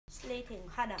rating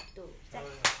하나, 둘, 셋.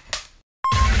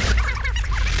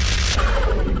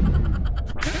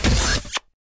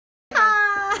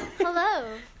 Hello.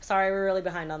 Sorry, we're really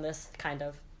behind on this, kind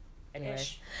of. Anyways.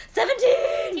 Ish.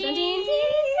 17!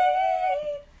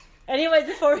 Anyways,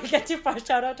 before we get too far,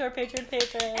 shout out to our Patreon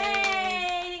patrons.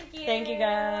 Hey, thank you. Thank you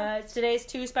guys. Today's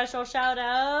 2 special shout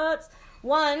outs.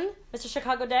 1, Mr.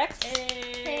 Chicago Dex.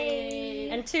 Hey.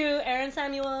 And 2, Aaron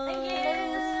Samuel. Thank you.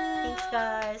 Thanks,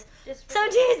 guys.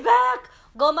 17's back!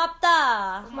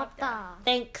 Gomapta!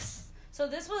 Thanks. So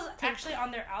this was actually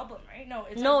on their album, right? No,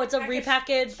 it's a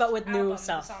repackage, but with new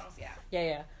stuff. Songs, yeah.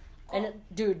 Yeah. Cool. And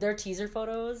dude, their teaser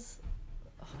photos.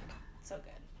 Oh my god. So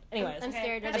good. Anyways, I'm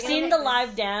scared. I've seen the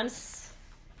live dance.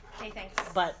 Okay, thanks.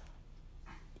 But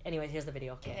anyways, here's the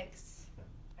video. Okay. Thanks.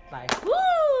 Bye.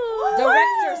 Woo!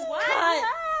 Director's What? cut.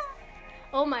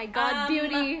 Oh my god,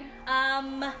 beauty.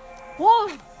 Whoa.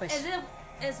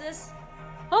 Is this?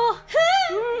 Oh.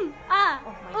 Oh my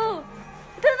Oh.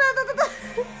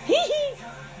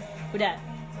 Who that?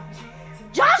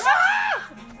 Joshua!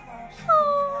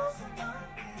 Oh.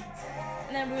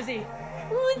 And then Woozy.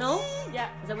 No? Yeah.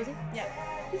 Is that Woozy? Yeah.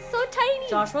 He's so tiny.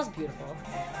 Joshua's beautiful.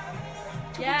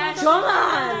 Yeah. Come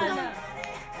on!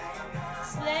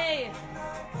 Slay.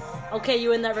 Okay,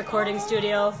 you in that recording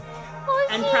studio Oh,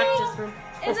 and cute. practice room.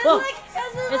 Is this Oh, like?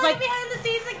 Is this It's like like- behind the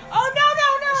scenes? Like, oh no!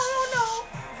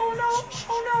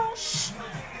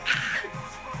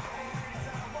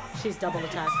 she's double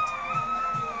attacked.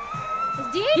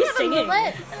 Does DA He's have singing. a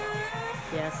mullet?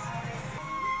 Yes.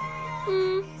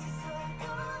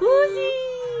 Woozy.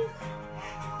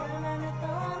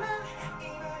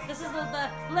 This is the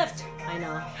lift. I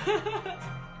know.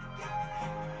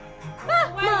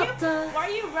 Why are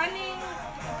you running?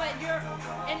 But you're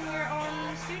in your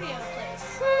own studio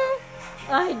place.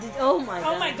 I did. Oh my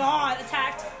god. Oh my god!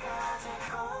 Attacked.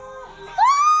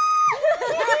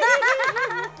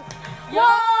 Yo!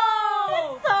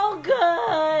 So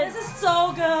good. This is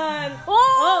so good.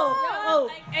 Oh.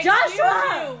 Excuse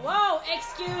Joshua! you. Whoa!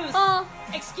 Excuse. Oh.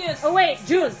 Excuse. Oh wait,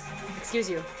 June. Excuse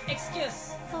you.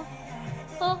 Excuse.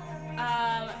 Oh.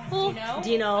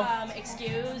 Dino.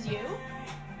 Excuse you.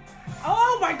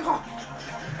 Oh my god.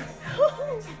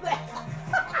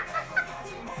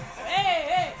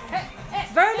 hey.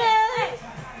 Vernon.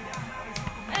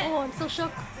 Oh, I'm so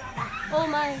shook. Oh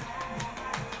my.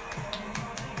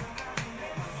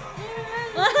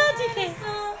 DK.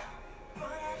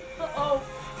 Oh.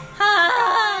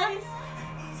 Hi.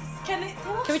 Can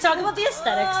we talk about the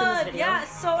aesthetics in this video? Yeah,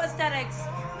 so aesthetics.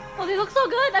 Oh, they look so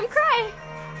good. I'm crying.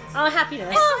 Oh,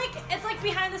 happiness. It's like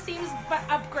behind the scenes but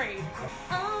upgrade.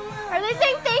 Are they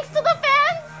saying thanks to the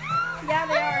fans? Yeah,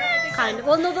 they are. I think Kind of.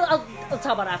 Well, no, I'll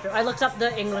talk about it after. I looked up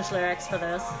the English lyrics for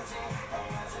this.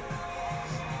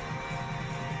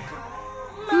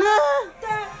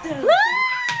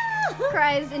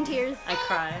 Cries in tears. I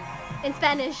cry. In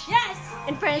Spanish. Yes.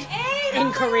 In French.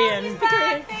 In Korean. He's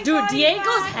back. Thank Dude, God he's Diego's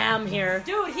back. ham here.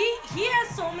 Dude, he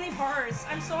has so many bars.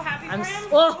 I'm so happy for him.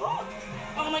 Oh.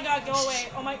 Oh my god, go away.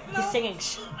 Oh my. No. He's singing.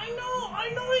 Shh. I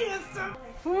know he is.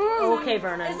 Okay,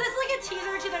 Vernon. Is this like a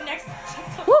teaser to their next?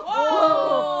 Whoa.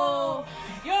 Whoa!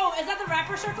 Yo, is that the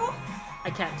rapper circle? I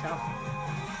can't tell.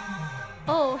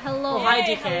 Oh, hello. Oh, hi,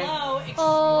 Hey, DK. hello. Oh.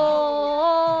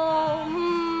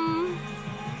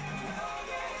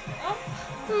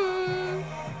 Oh.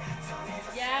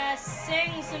 Yes,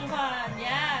 sing, Sungkwan.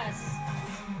 Yes.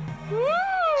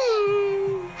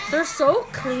 They're so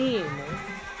clean.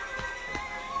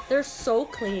 They're so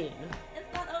clean.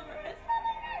 It's not over. It's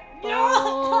not over.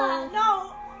 Oh.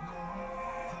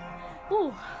 No.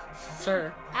 Ooh.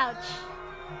 Sir. Ouch.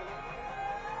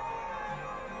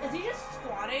 Is he just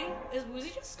squatting? Is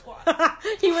Woozy just squatting?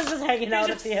 He was just hanging out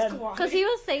at Just the end. squatting? Because he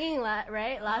was singing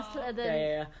right? Last.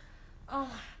 Yeah. Oh.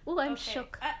 Ooh, I'm Okay.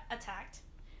 shook. Attacked.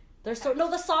 They're so no.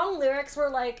 The song lyrics were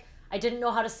like, I didn't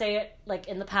know how to say it like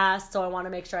in the past, so I want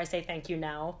to make sure I say thank you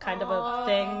now, kind of a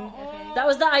thing. Okay. That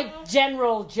was the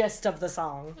general gist of the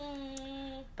song.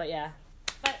 But yeah.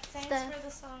 But thanks Steph, for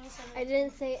the song. So I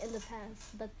didn't say it in the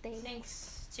past, but thanks.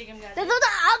 Thanks, Chicken Guy.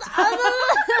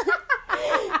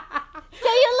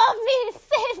 Say you love me.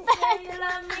 Say it back. You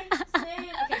love me. Say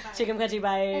it. Okay, bye. Chicken Kachi,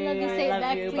 bye. I love you, say it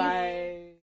back, please. Bye.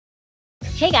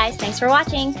 Hey guys, thanks for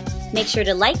watching. Make sure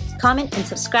to like, comment, and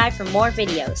subscribe for more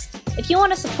videos. If you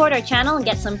want to support our channel and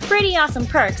get some pretty awesome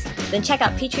perks, then check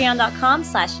out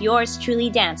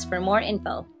patreon.com/yourstrulydance for more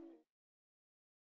info.